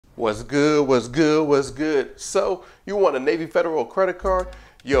What's good? What's good? What's good? So, you want a Navy Federal credit card?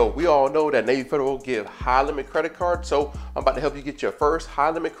 Yo, we all know that Navy Federal give high limit credit cards. So, I'm about to help you get your first high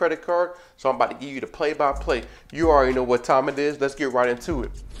limit credit card. So, I'm about to give you the play by play. You already know what time it is. Let's get right into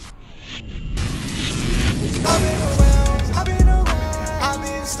it.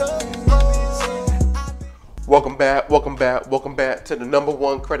 Welcome back to the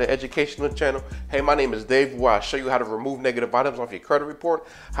 #1 credit educational channel. Hey, my name is Dave, where I show you how to remove negative items off your credit report,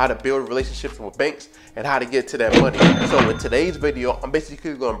 how to build relationships with banks, and how to get to that money. So in today's video, I'm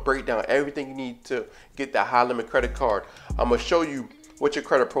basically going to break down everything you need to get that high limit credit card. I'm going to show you what your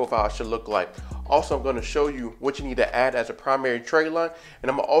credit profile should look like. Also, I'm going to show you what you need to add as a primary trade line,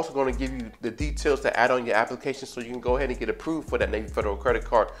 and I'm also going to give you the details to add on your application so you can go ahead and get approved for that Navy Federal credit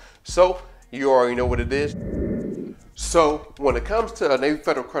card. So you already know what it is. So when it comes to a Navy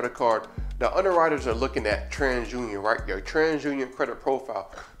Federal credit card, the underwriters are looking at TransUnion, right? Your TransUnion credit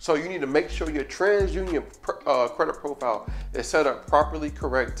profile. So you need to make sure your TransUnion credit profile is set up properly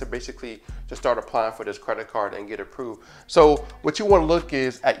correct to basically just start applying for this credit card and get approved. So what you want to look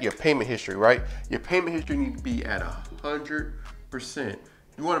is at your payment history, right? Your payment history needs to be at 100%.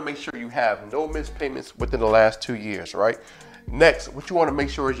 You want to make sure you have no missed payments within the last 2 years, right? Next, what you want to make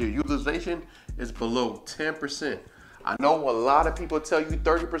sure is your utilization is below 10%. I know a lot of people tell you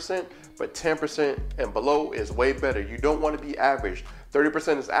 30%, but 10% and below is way better. You don't want to be average.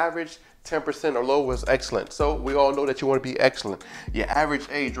 30% is average, 10% or low is excellent. So we all know that you want to be excellent. Your average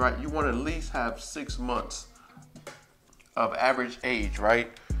age, right? You want to at least have 6 months of average age,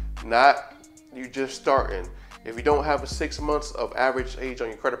 right? Not you just starting. If you don't have a 6 months of average age on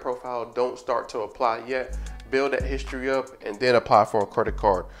your credit profile, don't start to apply yet. Build that history up and then apply for a credit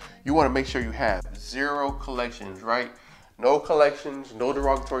card. You want to make sure you have 0 collections, right? No collections, no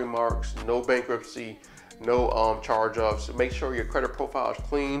derogatory marks, no bankruptcy, no charge-offs. Make sure your credit profile is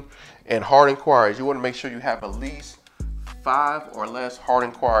clean and hard inquiries. You want to make sure you have at least 5 or less hard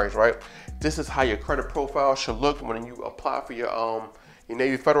inquiries, right? This is how your credit profile should look when you apply for your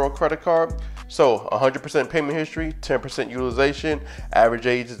Navy Federal credit card. So 100% payment history, 10% utilization, average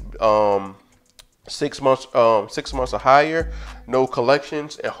age is 6 months, 6 months or higher, no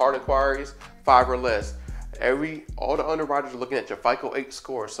collections and hard inquiries, 5 or less. All the underwriters are looking at your FICO 8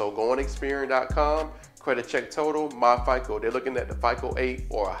 score. So go on Experian.com, credit check total, my FICO. They're looking at the FICO 8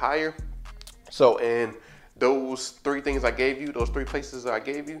 or higher. So in those 3 things I gave you, those 3 places I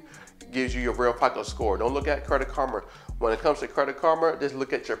gave you, gives you your real FICO score. Don't look at Credit Karma. When it comes to Credit Karma, just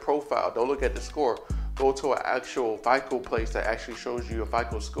look at your profile. Don't look at the score. Go to an actual FICO place that actually shows you your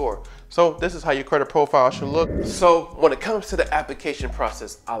FICO score. So this is how your credit profile should look. So when it comes to the application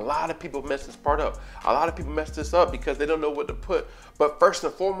process, a lot of people mess this part up. A lot of people mess this up because they don't know what to put. But first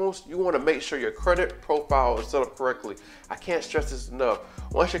and foremost, you want to make sure your credit profile is set up correctly. I can't stress this enough.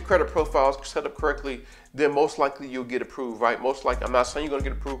 Once your credit profile is set up correctly, then most likely you'll get approved, right? Most likely, I'm not saying you're gonna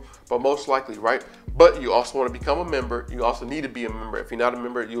get approved, but most likely, right? But you also want to become a member. You also need to be a member. If you're not a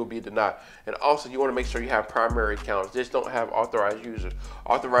member, you'll be denied. And also, you want to make sure you have primary accounts. Just don't have authorized users.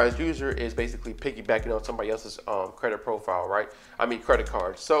 Authorized user is basically piggybacking on somebody else's credit profile, right? I mean, credit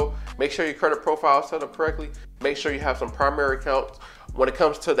card. So make sure your credit profile is set up correctly. Make sure you have some primary accounts. When it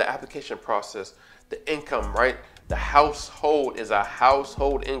comes to the application process, the income, right? The household is a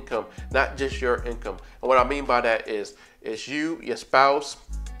household income, not just your income. And what I mean by that is it's you, your spouse,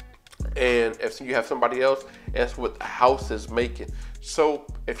 and if you have somebody else, that's what the house is making. So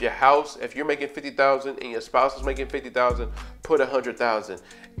if you're making 50,000 and your spouse is making 50,000, put 100,000.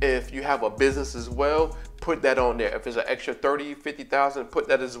 If you have a business as well, put that on there. If it's an extra 30, 50,000, put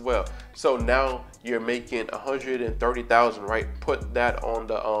that as well. So now you're making 130,000, right? Put that on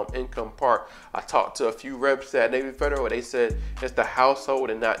the income part. I talked to a few reps at Navy Federal. They said it's the household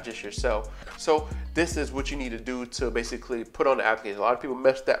and not just yourself. So this is what you need to do to basically put on the application. A lot of people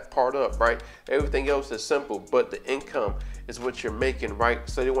mess that part up, right? Everything else is simple, but the income is what you're making, right?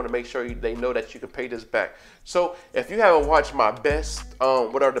 So they want to make sure they know that you can pay this back. So if you haven't watched my best,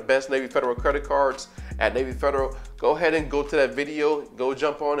 what are the best Navy Federal credit cards at Navy Federal, go ahead and go to that video, go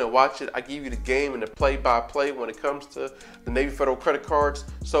jump on and watch it. I give you the game and the play-by-play when it comes to the Navy Federal credit cards.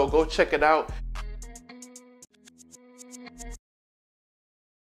 So go check it out.